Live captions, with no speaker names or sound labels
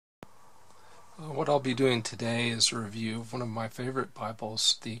What I'll be doing today is a review of one of my favorite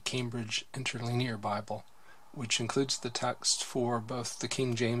Bibles, the Cambridge Interlinear Bible, which includes the text for both the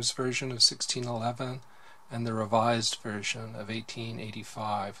King James Version of 1611 and the Revised Version of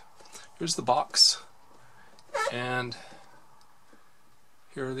 1885. Here's the box, and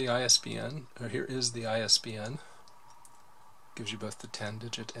here is the ISBN. Gives you both the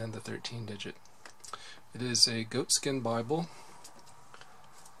 10-digit and the 13-digit. It is a Goatskin Bible.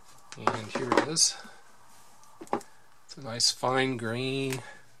 And here it is. It's a nice fine grain. It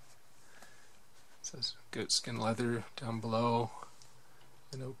says goatskin leather down below.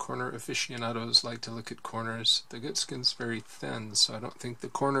 I know corner aficionados like to look at corners. The goatskin's very thin, so I don't think the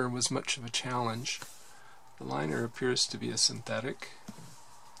corner was much of a challenge. The liner appears to be a synthetic.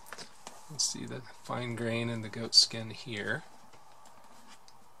 You can see the fine grain in the goatskin here.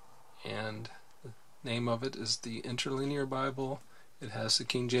 And the name of it is the Interlinear Bible. It has the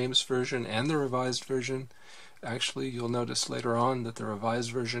King James Version and the Revised Version. Actually, you'll notice later on that the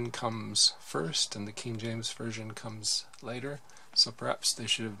Revised Version comes first and the King James Version comes later. So perhaps they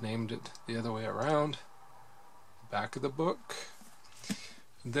should have named it the other way around. Back of the book.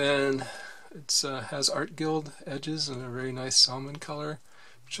 Then it has Art Guild edges in a very nice salmon color.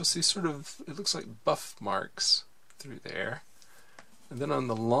 But you'll see sort of, it looks like buff marks through there. And then on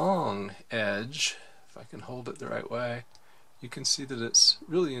the long edge, if I can hold it the right way, you can see that it's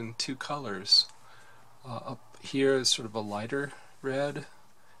really in two colors. Up here is sort of a lighter red,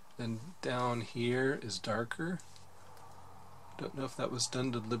 then down here is darker. Don't know if that was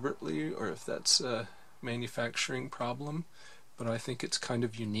done deliberately or if that's a manufacturing problem, but I think it's kind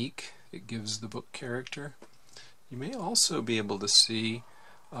of unique. It gives the book character. You may also be able to see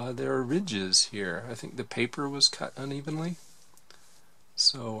there are ridges here. I think the paper was cut unevenly.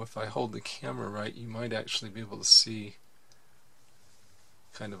 So if I hold the camera right, you might actually be able to see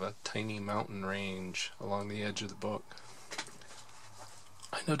kind of a tiny mountain range along the edge of the book.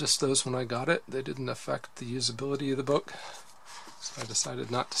 I noticed those when I got it. They didn't affect the usability of the book, so I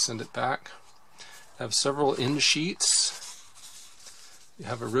decided not to send it back. I have several end sheets. You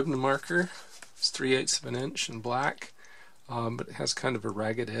have a ribbon marker. It's 3/8 of an inch in black, but it has kind of a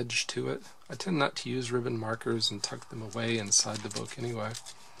ragged edge to it. I tend not to use ribbon markers and tuck them away inside the book anyway.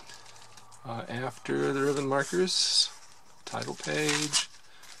 After the ribbon markers, title page,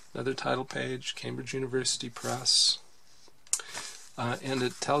 another title page, Cambridge University Press, and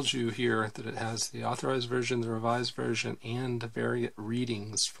it tells you here that it has the Authorized Version, the Revised Version, and variant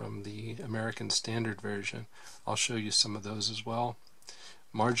readings from the American Standard Version. I'll show you some of those as well.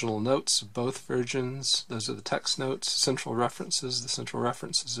 Marginal notes of both versions, those are the text notes. Central references, the central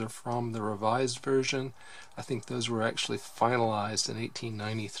references are from the Revised Version. I think those were actually finalized in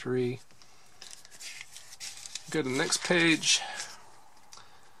 1893. Go to the next page.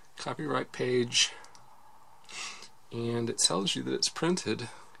 Copyright page, and it tells you that it's printed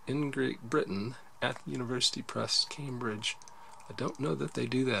in Great Britain at University Press, Cambridge. I don't know that they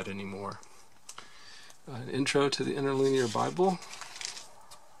do that anymore. An intro to the Interlinear Bible,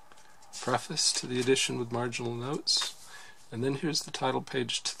 preface to the edition with marginal notes, and then here's the title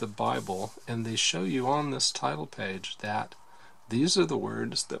page to the Bible, and they show you on this title page that these are the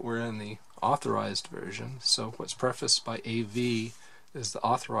words that were in the Authorized Version. So what's prefaced by AV is the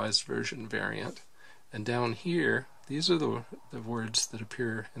Authorized Version variant, and down here these are the words that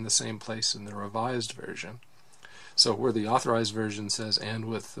appear in the same place in the Revised Version. So where the Authorized Version says, and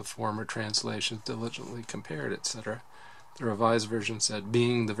with the former translations diligently compared, etc., the Revised Version said,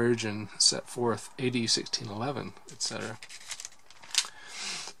 being the Virgin set forth AD 1611, etc.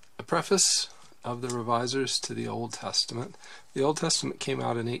 A preface of the revisers to the Old Testament. The Old Testament came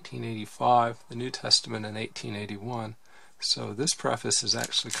out in 1885, the New Testament in 1881. So this preface is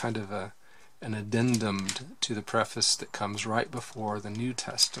actually kind of an addendum to the preface that comes right before the New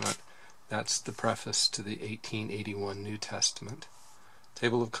Testament. That's the preface to the 1881 New Testament.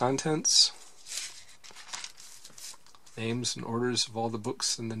 Table of contents. Names and orders of all the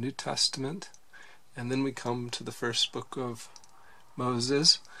books in the New Testament. And then we come to the first book of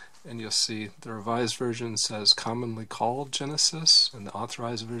Moses, and you'll see the Revised Version says commonly called Genesis, and the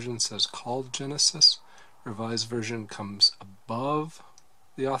Authorized Version says called Genesis. Revised Version comes above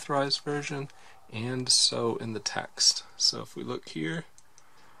the Authorized Version, and so in the text. So if we look here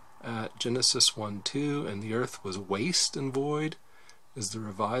at Genesis 1:2, and the earth was waste and void, is the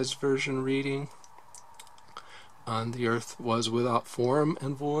Revised Version reading. And the earth was without form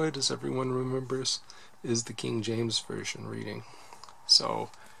and void, as everyone remembers, is the King James Version reading.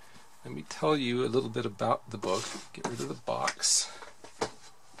 So let me tell you a little bit about the book. Get rid of the box.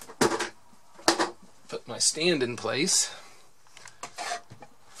 Put my stand in place.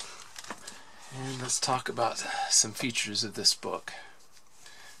 And let's talk about some features of this book.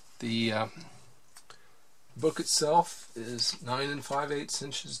 The book itself is 9 5/8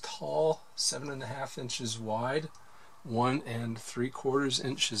 inches tall, 7.5 inches wide, 1 3/4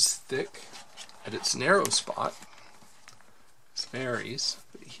 inches thick at its narrow spot. This varies,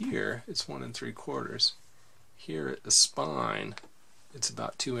 but here it's 1 3/4. Here at the spine, it's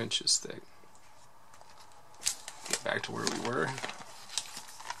about 2 inches thick. Get back to where we were.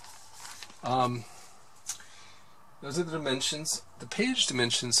 Those are the dimensions. The page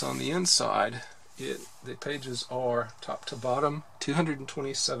dimensions on the inside, the pages are top to bottom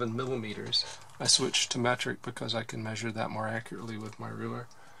 227 millimeters. I switched to metric because I can measure that more accurately with my ruler.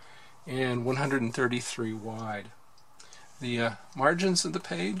 And 133 wide. The margins of the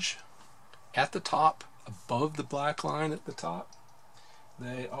page at the top, above the black line at the top,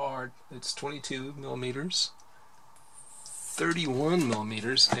 it's 22 millimeters. 31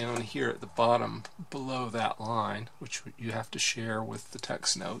 millimeters down here at the bottom below that line, which you have to share with the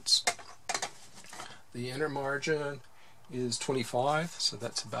text notes. The inner margin is 25, so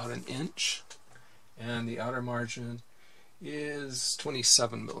that's about an inch, and the outer margin is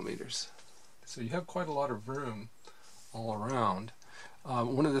 27 millimeters. So you have quite a lot of room all around.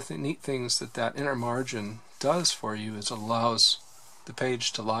 One of the neat things that inner margin does for you is allows the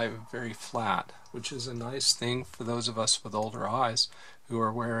page to lie very flat, which is a nice thing for those of us with older eyes who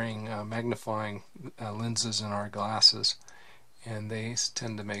are wearing magnifying lenses in our glasses, and they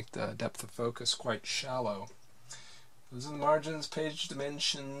tend to make the depth of focus quite shallow. Those are the margins, page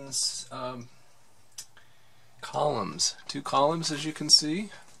dimensions, columns. 2 columns, as you can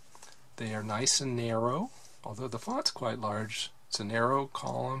see. They are nice and narrow, although the font's quite large. It's a narrow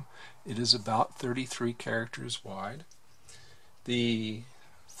column. It is about 33 characters wide. The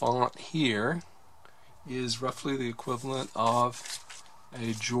font here is roughly the equivalent of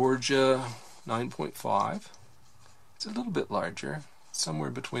a Georgia 9.5. It's a little bit larger, somewhere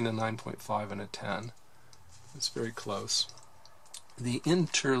between a 9.5 and a 10. It's very close. The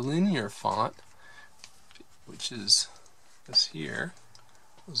interlinear font, which is this here,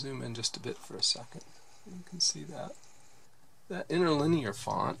 I'll zoom in just a bit for a second. You can see that. That interlinear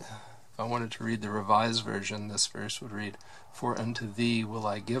font, if I wanted to read the revised version, this verse would read, "For unto thee will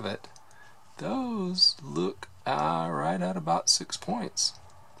I give it." Those look right at about 6 points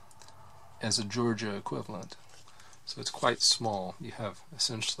as a Georgia equivalent. So it's quite small. You have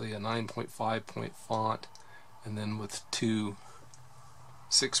essentially a 9.5 point font, and then with 2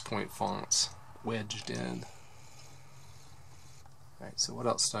 6-point fonts wedged in. Alright, so what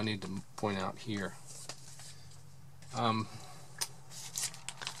else do I need to point out here?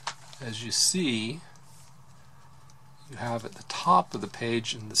 As you see, you have at the top of the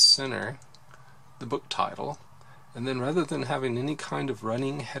page in the center the book title, and then rather than having any kind of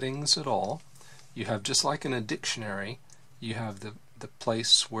running headings at all, you have, just like in a dictionary, you have the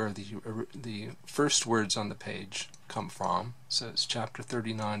place where the first words on the page come from. So it's chapter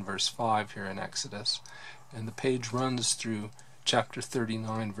 39 verse 5 here in Exodus, and the page runs through chapter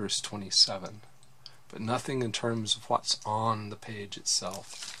 39 verse 27, but nothing in terms of what's on the page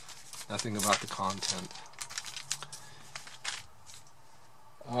itself. Nothing about the content.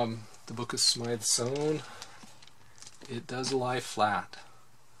 The book is Smythe sewn. It does lie flat.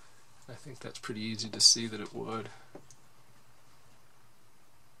 I think that's pretty easy to see that it would.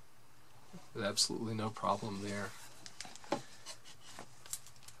 With absolutely no problem there.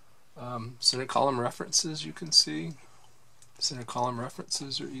 Center column references, you can see. Center column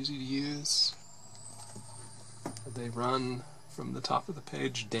references are easy to use. They run from the top of the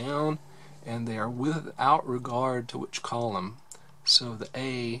page down, and they are without regard to which column. So the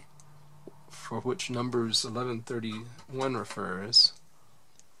A, for which numbers 1131 refers,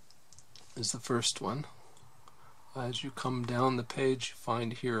 is the first one. As you come down the page, you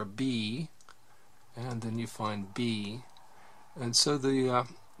find here a B, and then you find B. And so the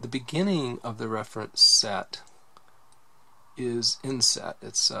beginning of the reference set is inset.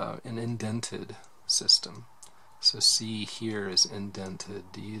 It's an indented system. So C here is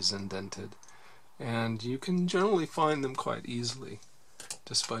indented, D is indented, and you can generally find them quite easily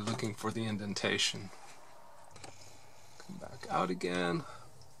just by looking for the indentation. Come back out again.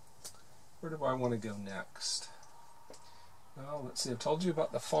 Where do I want to go next? Well, let's see, I've told you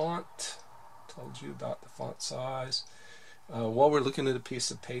about the font, told you about the font size. While we're looking at a piece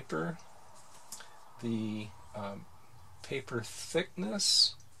of paper, the paper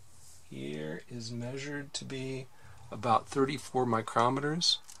thickness here is measured to be about 34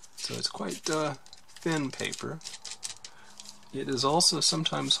 micrometers, so it's quite thin paper. It is also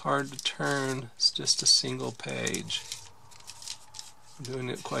sometimes hard to turn. It's just a single page. I'm doing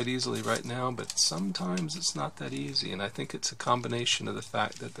it quite easily right now, but sometimes it's not that easy, and I think it's a combination of the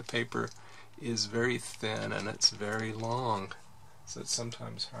fact that the paper is very thin and it's very long, so it's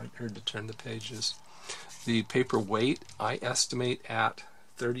sometimes hard to turn the pages. The paper weight I estimate at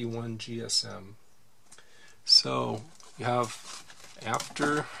 31 GSM. So you have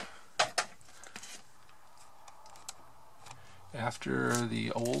after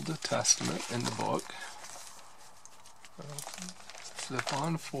the Old Testament in the book, flip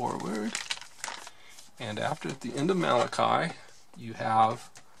on forward, and after at the end of Malachi you have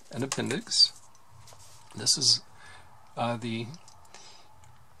an appendix. This is the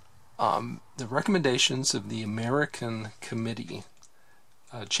recommendations of the American Committee,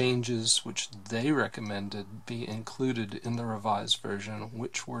 changes which they recommended be included in the Revised Version,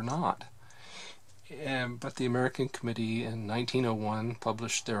 which were not. But the American Committee in 1901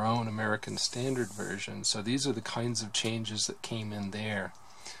 published their own American Standard Version, so these are the kinds of changes that came in there.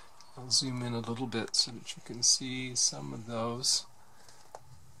 I'll zoom in a little bit so that you can see some of those.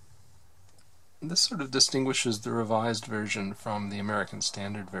 This sort of distinguishes the Revised Version from the American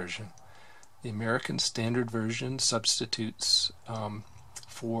Standard Version. The American Standard Version substitutes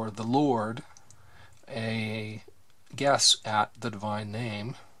for the Lord a guess at the divine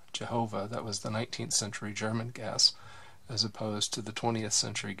name, Jehovah. That was the 19th century German guess, as opposed to the 20th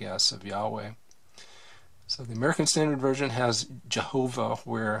century guess of Yahweh. So the American Standard Version has Jehovah,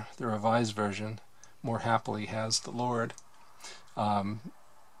 where the Revised Version more happily has the Lord. The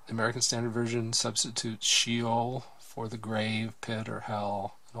American Standard Version substitutes Sheol for the grave, pit, or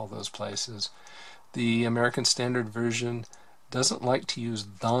hell, and all those places. The American Standard Version doesn't like to use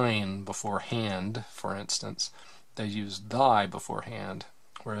thine beforehand, for instance. They use thy beforehand,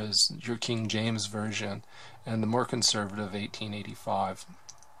 whereas your King James Version and the more conservative 1885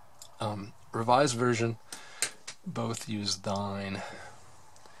 Revised Version both use thine.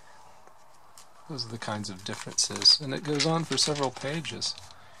 Those are the kinds of differences, and it goes on for several pages.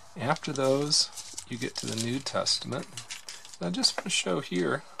 After those, you get to the New Testament. And I just want to show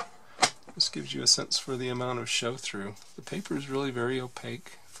here, this gives you a sense for the amount of show-through. The paper is really very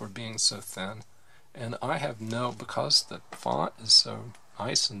opaque for being so thin, and I have because the font is so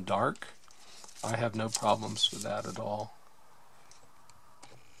nice and dark, I have no problems with that at all.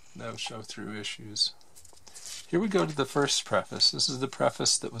 No show-through issues. Here we go to the first preface. This is the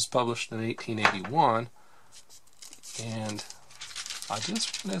preface that was published in 1881, and I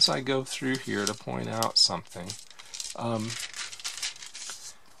just want, as I go through here, to point out something.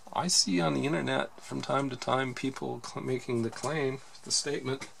 I see on the internet from time to time people making the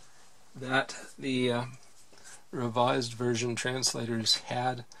statement, that the Revised Version translators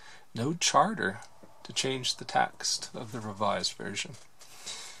had no charter to change the text of the Revised Version.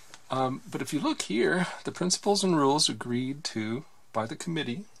 But if you look here, the principles and rules agreed to by the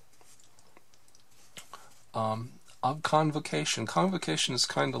committee of convocation. Convocation is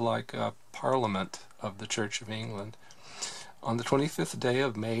kind of like a parliament of the Church of England. On the 25th day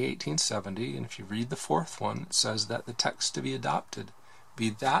of May 1870, and if you read the fourth one, it says that the text to be adopted be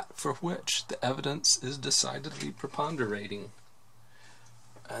that for which the evidence is decidedly preponderating.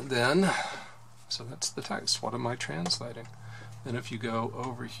 And then, so that's the text. What am I translating? Then if you go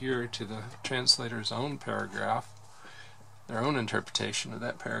over here to the translator's own paragraph, their own interpretation of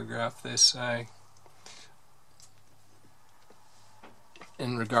that paragraph, they say,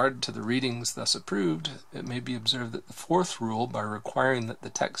 in regard to the readings thus approved, it may be observed that the fourth rule, by requiring that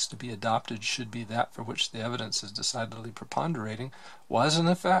the text to be adopted should be that for which the evidence is decidedly preponderating, was in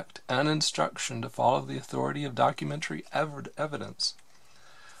effect an instruction to follow the authority of documentary evidence.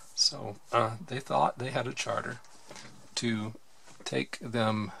 So they thought they had a charter to take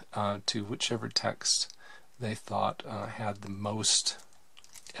them to whichever text they thought had the most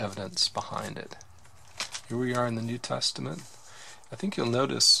evidence behind it. Here we are in the New Testament. I think you'll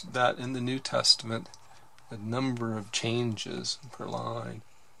notice that in the New Testament the number of changes per line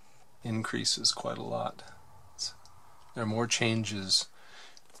increases quite a lot. There are more changes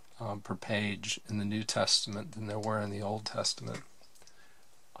per page in the New Testament than there were in the Old Testament.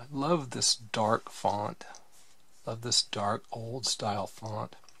 I love this dark font. Love this dark old style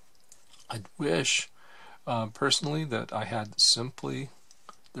font. I wish personally that I had simply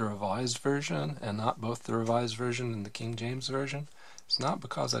the Revised Version and not both the Revised Version and the King James Version. It's not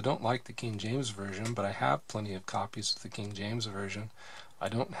because I don't like the King James Version, but I have plenty of copies of the King James Version. I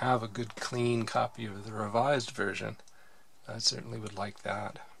don't have a good clean copy of the Revised Version. I certainly would like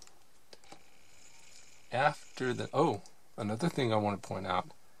that. After the, another thing I want to point out,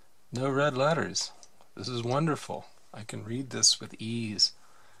 no red letters. This is wonderful. I can read this with ease.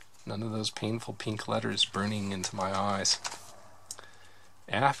 None of those painful pink letters burning into my eyes.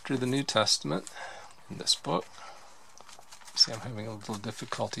 After the New Testament, in this book, see I'm having a little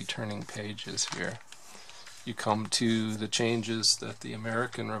difficulty turning pages here, you come to the changes that the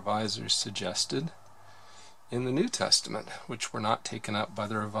American revisers suggested in the New Testament, which were not taken up by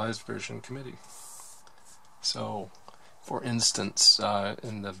the Revised Version Committee. So, for instance,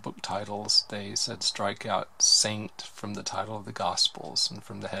 in the book titles, they said strike out saint from the title of the Gospels and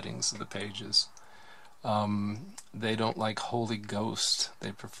from the headings of the pages. They don't like Holy Ghost.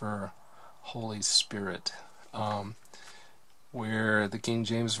 They prefer Holy Spirit. Where the King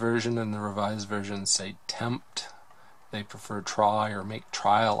James Version and the Revised Version say tempt, they prefer try or make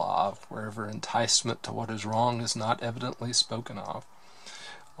trial of, wherever enticement to what is wrong is not evidently spoken of.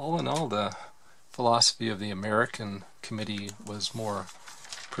 All in all, the philosophy of the American committee was more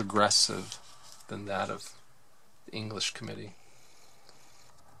progressive than that of the English committee.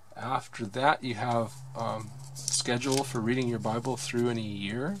 After that, you have a schedule for reading your Bible through in a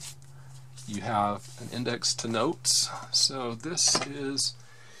year. You have an index to notes. So this is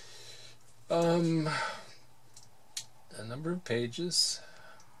a number of pages,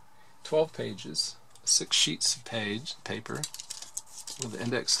 12 pages, 6 sheets of paper with the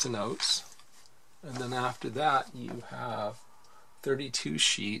index to notes. And then after that, you have 32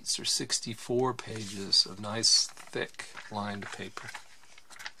 sheets or 64 pages of nice, thick, lined paper.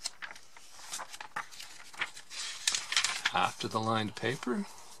 After the lined paper,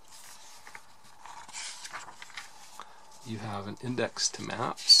 you have an index to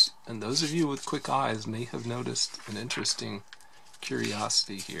maps. And those of you with quick eyes may have noticed an interesting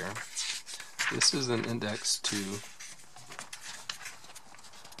curiosity here. This is an index to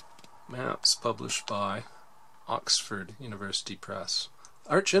maps published by Oxford University Press.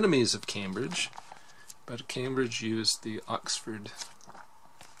 Arch enemies of Cambridge, but Cambridge used the Oxford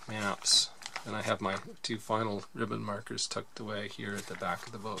maps. And I have my 2 final ribbon markers tucked away here at the back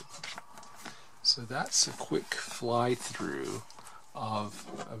of the book. So that's a quick fly-through of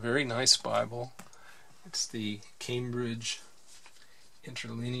a very nice Bible. It's the Cambridge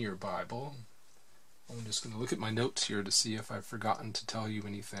Interlinear Bible. I'm just going to look at my notes here to see if I've forgotten to tell you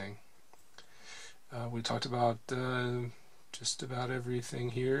anything. We talked about just about everything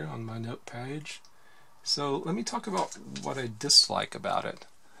here on my note page. So let me talk about what I dislike about it.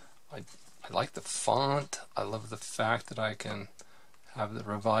 I like the font. I love the fact that I can have the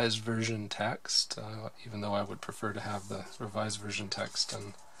Revised Version text, even though I would prefer to have the Revised Version text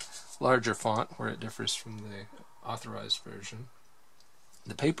in larger font where it differs from the Authorized Version.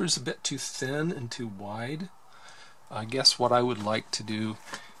 The paper's a bit too thin and too wide. I guess what I would like to do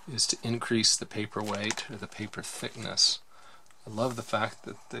is to increase the paper weight or the paper thickness. I love the fact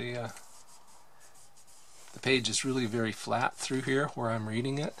that the page is really very flat through here where I'm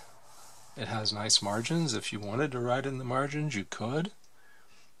reading it. It has nice margins. If you wanted to write in the margins, you could.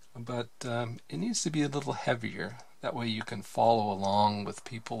 But it needs to be a little heavier. That way you can follow along with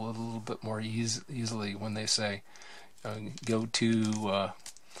people a little bit more easily when they say, go to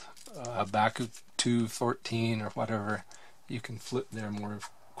Habakkuk 2:14 or whatever. You can flip there more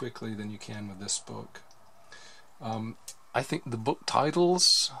quickly than you can with this book. I think the book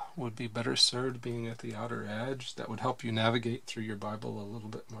titles would be better served being at the outer edge. That would help you navigate through your Bible a little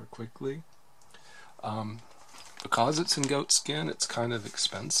bit more quickly. Because it's in goatskin, it's kind of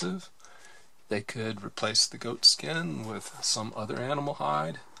expensive. They could replace the goatskin with some other animal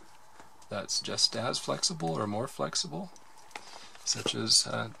hide that's just as flexible or more flexible, such as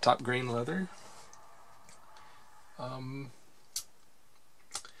top grain leather.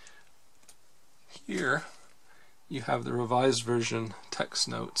 Here you have the Revised Version text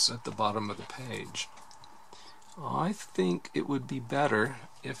notes at the bottom of the page. I think it would be better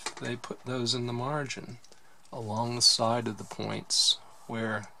if they put those in the margin along the side of the points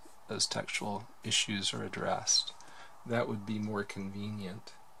where those textual issues are addressed. That would be more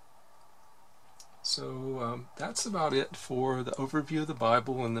convenient. So that's about it for the overview of the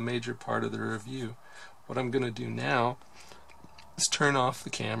Bible and the major part of the review. What I'm going to do now is turn off the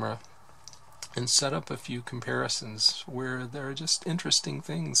camera and set up a few comparisons where there are just interesting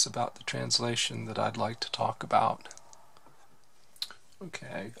things about the translation that I'd like to talk about.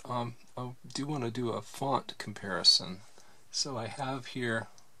 Okay, I do want to do a font comparison. So I have here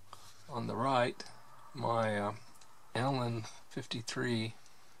on the right my Allen 53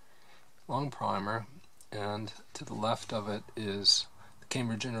 long primer, and to the left of it is the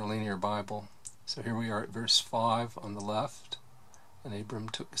Cambridge Interlinear Bible. So here we are at verse 5 on the left. And Abram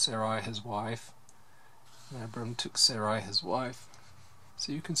took Sarai his wife, and Abram took Sarai his wife.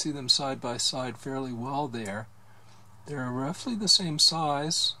 So you can see them side by side fairly well there. They're roughly the same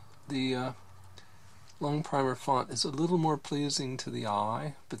size. The long primer font is a little more pleasing to the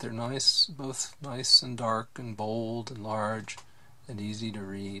eye, but they're nice, both nice and dark and bold and large and easy to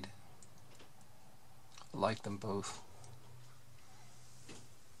read. I like them both.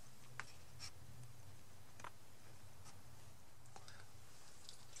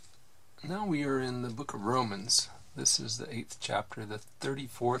 Now we are in the book of Romans. This is the 8th chapter, the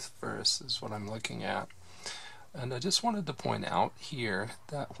 34th verse is what I'm looking at. And I just wanted to point out here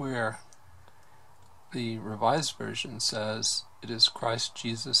that where the Revised Version says, "It is Christ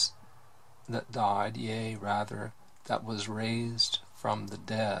Jesus that died, yea, rather, that was raised from the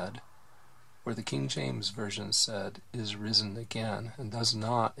dead," where the King James Version said, "is risen again," and does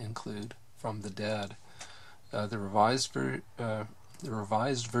not include from the dead. The Revised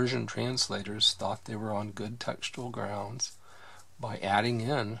Version translators thought they were on good textual grounds by adding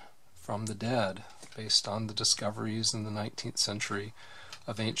in "from the dead," based on the discoveries in the 19th century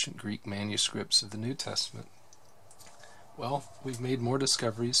of ancient Greek manuscripts of the New Testament. Well, we've made more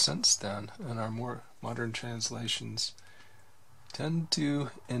discoveries since then, and our more modern translations tend to,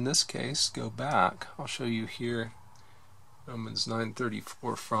 in this case, go back. I'll show you here Romans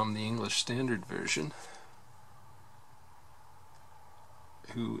 9:34 from the English Standard Version.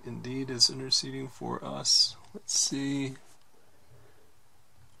 "Who indeed is interceding for us." Let's see.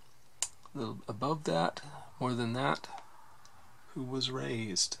 A little above that, more than that, "who was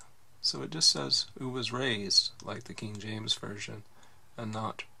raised." So it just says "who was raised," like the King James Version, and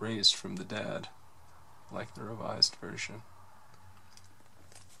not "raised from the dead," like the Revised Version.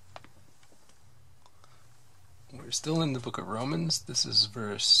 We're still in the book of Romans. This is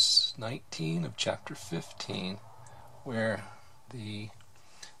verse 19 of chapter 15, where the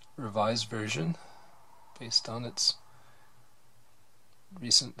Revised Version, based on its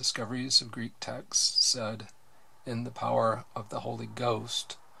recent discoveries of Greek texts, said, "in the power of the Holy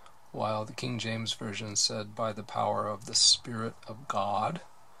Ghost," while the King James Version said, "by the power of the Spirit of God."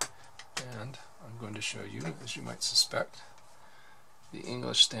 And I'm going to show you, as you might suspect, the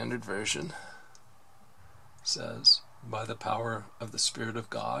English Standard Version says, "by the power of the Spirit of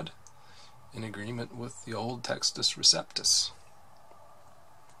God," in agreement with the old Textus Receptus.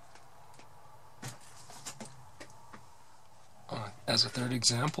 As a third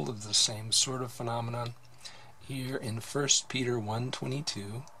example of the same sort of phenomenon, here in 1 Peter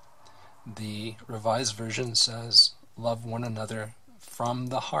 1:22, the Revised Version says, "love one another from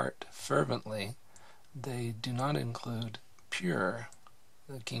the heart fervently." They do not include "pure."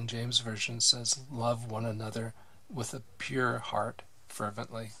 The King James Version says, "love one another with a pure heart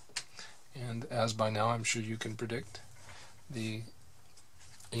fervently." And as by now I'm sure you can predict, the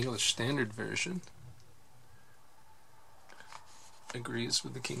English Standard Version agrees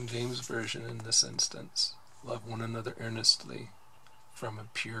with the King James Version in this instance. "Love one another earnestly from a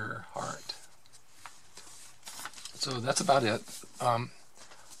pure heart." So that's about it.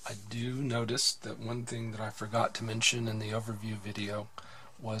 I do notice that one thing that I forgot to mention in the overview video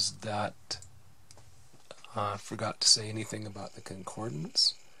was that I forgot to say anything about the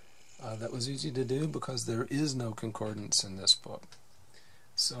concordance. That was easy to do because there is no concordance in this book.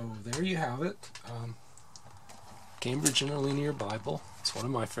 So there you have it. Cambridge Interlinear Bible. It's one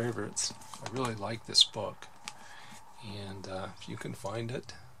of my favorites. I really like this book. And if you can find it,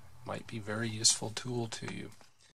 it might be a very useful tool to you.